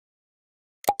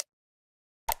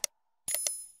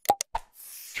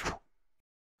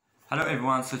Hello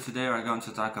everyone, so today we're going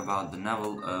to talk about the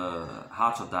novel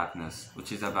Heart of Darkness,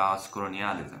 which is about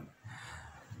colonialism,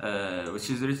 which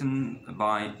is written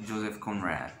by Joseph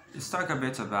Conrad. Let's talk a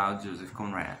bit about Joseph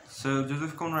Conrad. So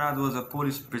Joseph Conrad was a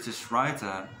Polish-British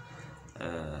writer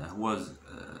who was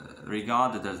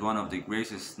regarded as one of the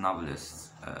greatest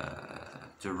novelists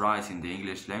to write in the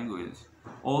English language.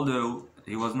 Although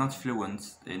he was not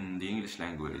fluent in the English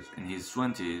language in his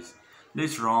 20s,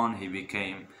 later on he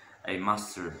became a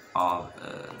master of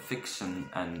fiction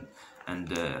and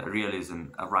realism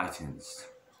writings.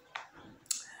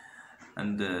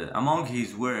 And among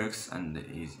his works and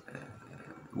his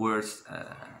worth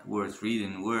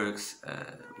reading works,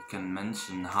 we can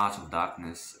mention Heart of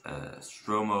Darkness,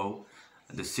 Stromo,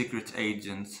 The Secret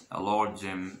Agent, Lord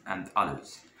Jim, and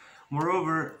others.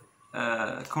 Moreover,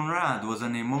 Conrad was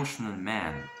an emotional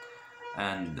man,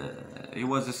 and he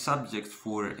was a subject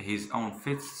for his own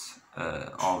fits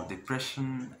of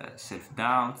depression,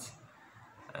 self-doubt,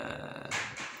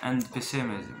 and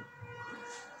pessimism.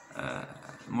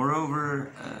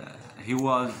 Moreover, he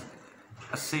was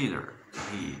a sailor.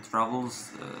 He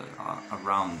travels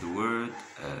around the world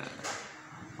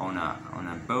on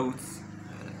a boat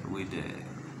with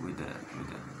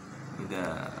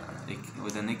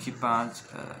an equipage,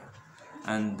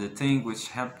 and the thing which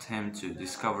helped him to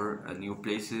discover new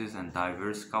places and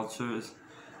diverse cultures,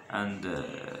 and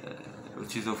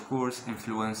which is of course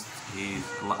influenced his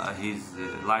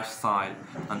lifestyle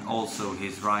and also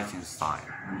his writing style.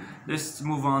 Let's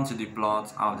move on to the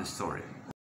plot of the story.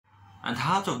 And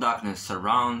Heart of Darkness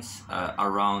surrounds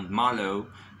around Marlowe,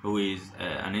 who is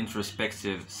an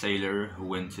introspective sailor who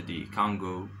went to the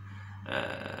Congo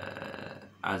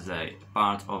as a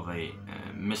part of a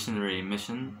missionary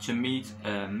mission to meet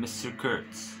Mr.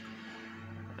 Kurtz,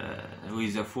 who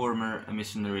is a former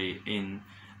missionary in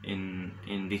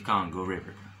the Congo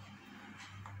River.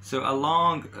 So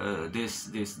along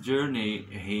this journey,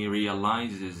 he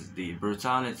realizes the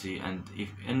brutality and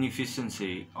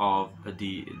inefficiency of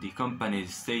the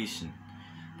company's station.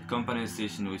 The company's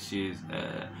station, which is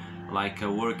like a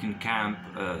working camp,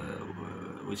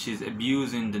 which is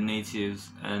abusing the natives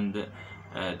and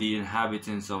the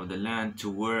inhabitants of the land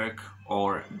to work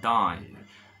or die,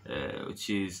 which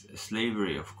is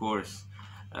slavery, of course,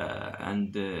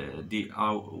 and the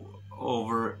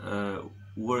over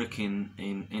working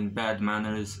in bad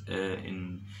manners,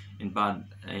 in bad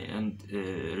and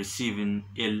receiving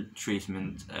ill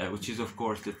treatment, which is of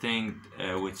course the thing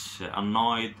which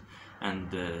annoyed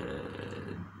and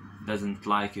doesn't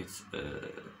like it.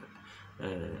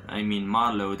 I mean,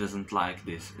 Marlowe doesn't like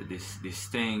these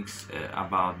things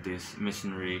about this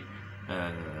missionary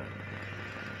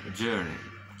journey.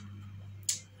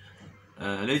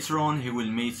 Later on, he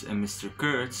will meet Mr.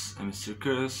 Kurtz. Mr.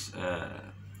 Kurtz,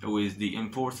 who is the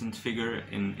important figure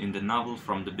in the novel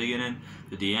from the beginning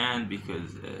to the end,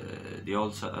 because the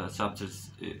old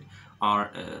chapters are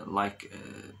like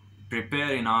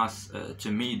preparing us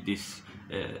to meet this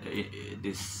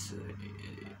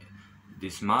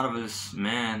marvelous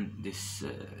man, this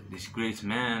great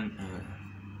man,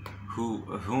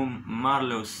 whom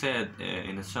Marlowe said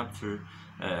in a chapter,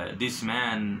 this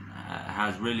man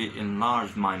has really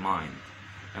enlarged my mind.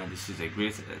 And this is a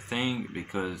great thing,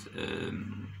 because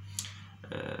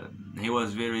he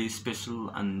was very special,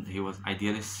 and he was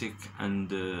idealistic,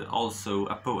 and also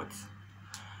a poet.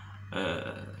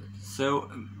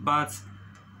 But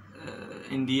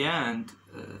in the end,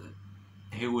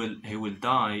 he will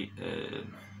die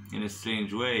in a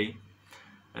strange way,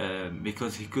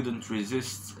 because he couldn't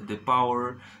resist the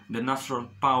power, the natural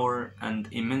power and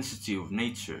immensity of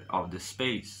nature, of the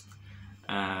space,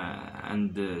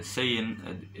 and saying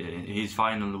his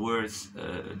final words,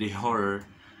 the horror,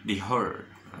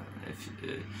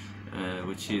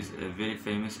 which is very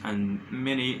famous, and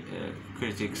many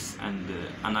critics and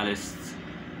analysts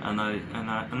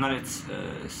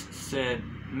said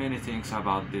many things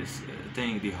about this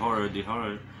thing, the horror,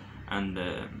 and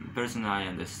personally I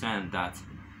understand that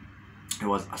he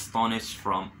was astonished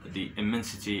from the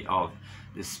immensity of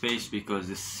the space, because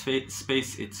the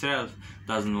space itself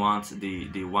doesn't want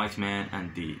the white man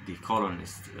and the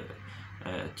colonist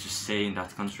to stay in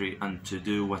that country and to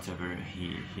do whatever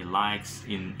he likes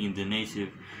in the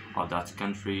native of that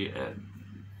country,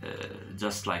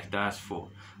 just like that,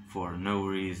 for no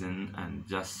reason, and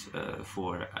just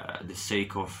for the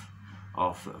sake of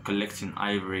collecting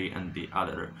ivory and the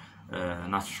other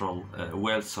natural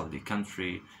wealth of the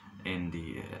country, in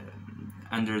the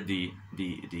under the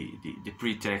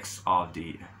pretext of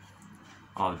the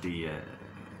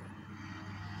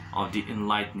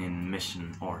enlightening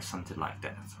mission or something like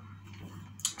that.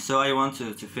 So I want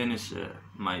to finish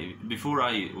before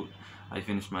I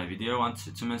finish my video, I want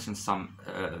to mention some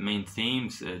main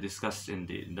themes discussed in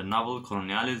the novel: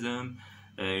 colonialism,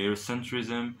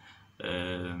 Eurocentrism,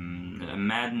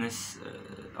 madness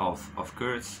of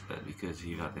Kurtz, because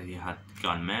he had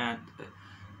gone mad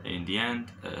in the end,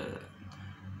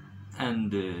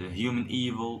 and human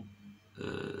evil,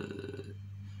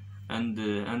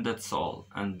 and that's all.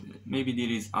 And maybe there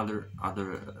is other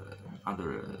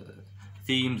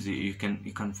themes. You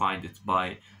can find it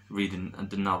by reading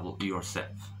the novel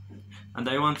yourself. And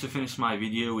I want to finish my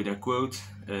video with a quote,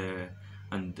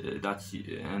 and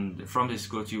from this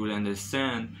quote you will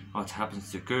understand what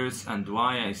happens to Kurtz and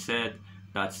why I said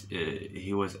that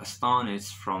he was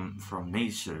astonished from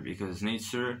nature, because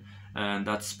nature and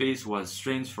that space was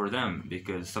strange for them,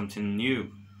 because something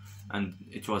new, and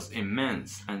it was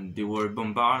immense, and they were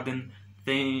bombarding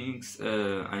things,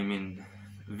 I mean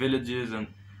villages,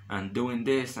 and doing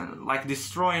this and like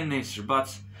destroying nature.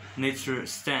 But nature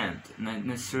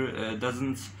nature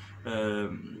doesn't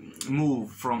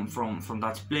move from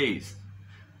that place.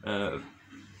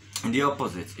 In the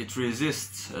opposite, it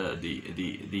resists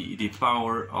the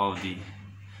power of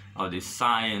the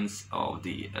science of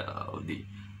the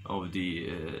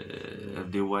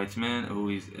white man who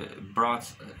is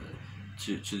brought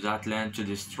to that land to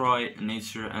destroy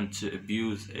nature and to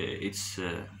abuse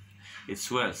its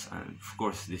wealth. And of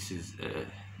course this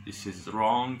is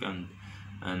wrong,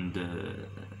 and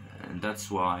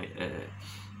that's why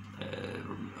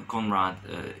Conrad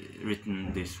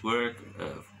written this work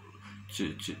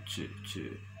to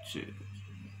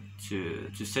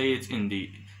say it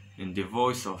in the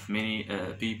voice of many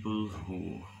people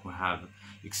who have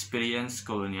experienced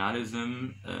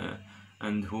colonialism,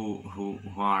 and who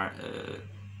are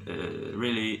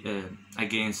really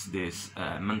against this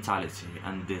mentality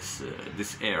and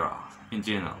this era in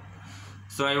general.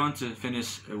 So I want to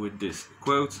finish with this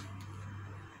quote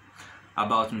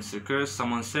about Mr. Kurtz.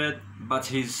 Someone said, "But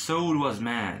his soul was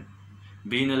mad,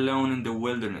 being alone in the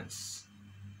wilderness.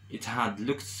 It had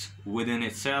looked within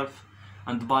itself,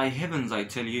 and by heavens I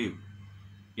tell you,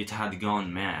 it had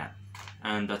gone mad."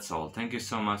 And that's all. Thank you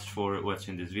so much for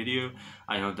watching this video.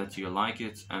 I hope that you like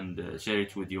it, and share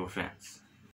it with your friends.